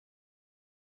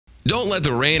Don't let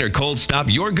the rain or cold stop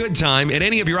your good time at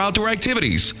any of your outdoor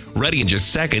activities. Ready in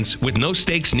just seconds with no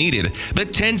stakes needed, the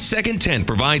 10-Second Tent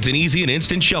provides an easy and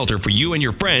instant shelter for you and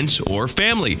your friends or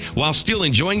family while still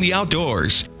enjoying the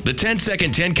outdoors. The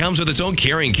 10-Second Tent comes with its own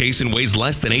carrying case and weighs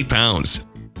less than 8 pounds.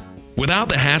 Without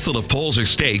the hassle of poles or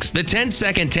stakes, the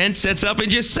 10-Second Tent sets up in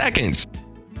just seconds.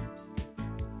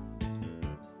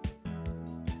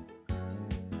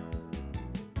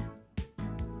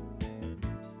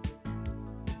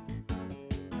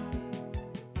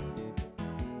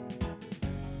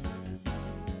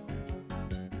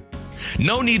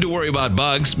 No need to worry about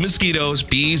bugs, mosquitoes,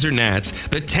 bees, or gnats.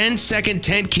 The 10-Second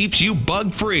Tent keeps you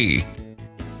bug-free.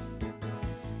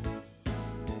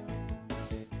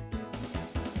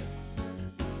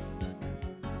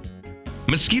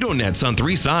 Mosquito nets on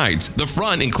 3 sides. The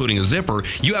front, including a zipper,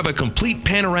 you have a complete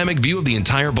panoramic view of the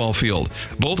entire ball field.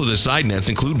 Both of the side nets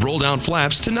include roll-down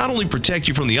flaps to not only protect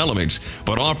you from the elements,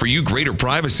 but offer you greater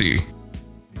privacy.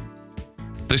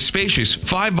 The spacious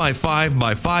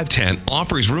 5x5x5 tent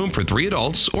offers room for 3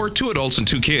 adults or 2 adults and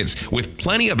 2 kids, with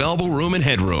plenty of elbow room and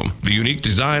headroom. The unique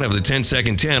design of the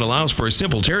 10-Second Tent allows for a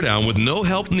simple teardown with no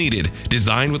help needed.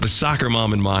 Designed with the soccer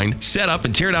mom in mind, setup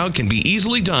and teardown can be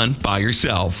easily done by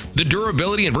yourself. The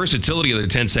durability and versatility of the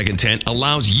 10-Second Tent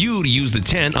allows you to use the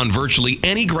tent on virtually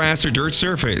any grass or dirt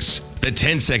surface. The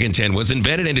 10-Second Tent was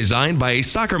invented and designed by a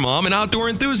soccer mom and outdoor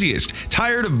enthusiast,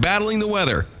 tired of battling the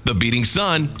weather, the beating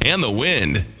sun, and the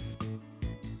wind.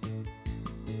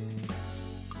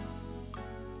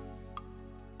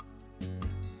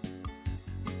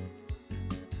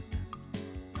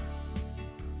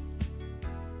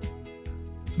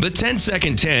 The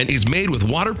 10-Second Tent is made with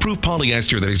waterproof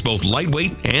polyester that is both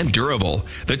lightweight and durable.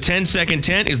 The 10-Second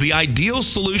Tent is the ideal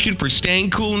solution for staying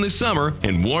cool in the summer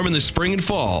and warm in the spring and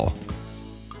fall.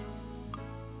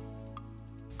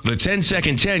 The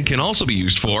 10-Second Tent can also be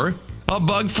used for a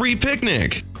bug-free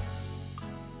picnic,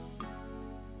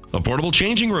 a portable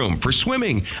changing room for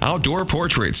swimming, outdoor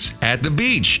portraits, at the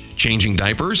beach, changing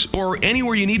diapers, or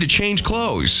anywhere you need to change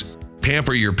clothes.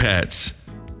 Pamper your pets.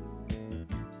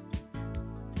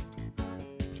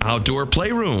 Outdoor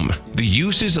playroom. The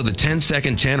uses of the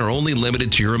 10-Second Tent are only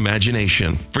limited to your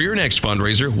imagination. For your next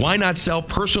fundraiser, why not sell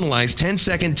personalized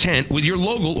 10-Second Tent with your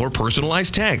logo or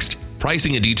personalized text?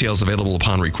 Pricing and details available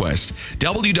upon request.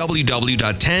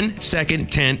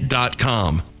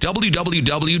 www.10secondtent.com.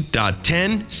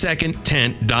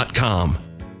 www.10secondtent.com.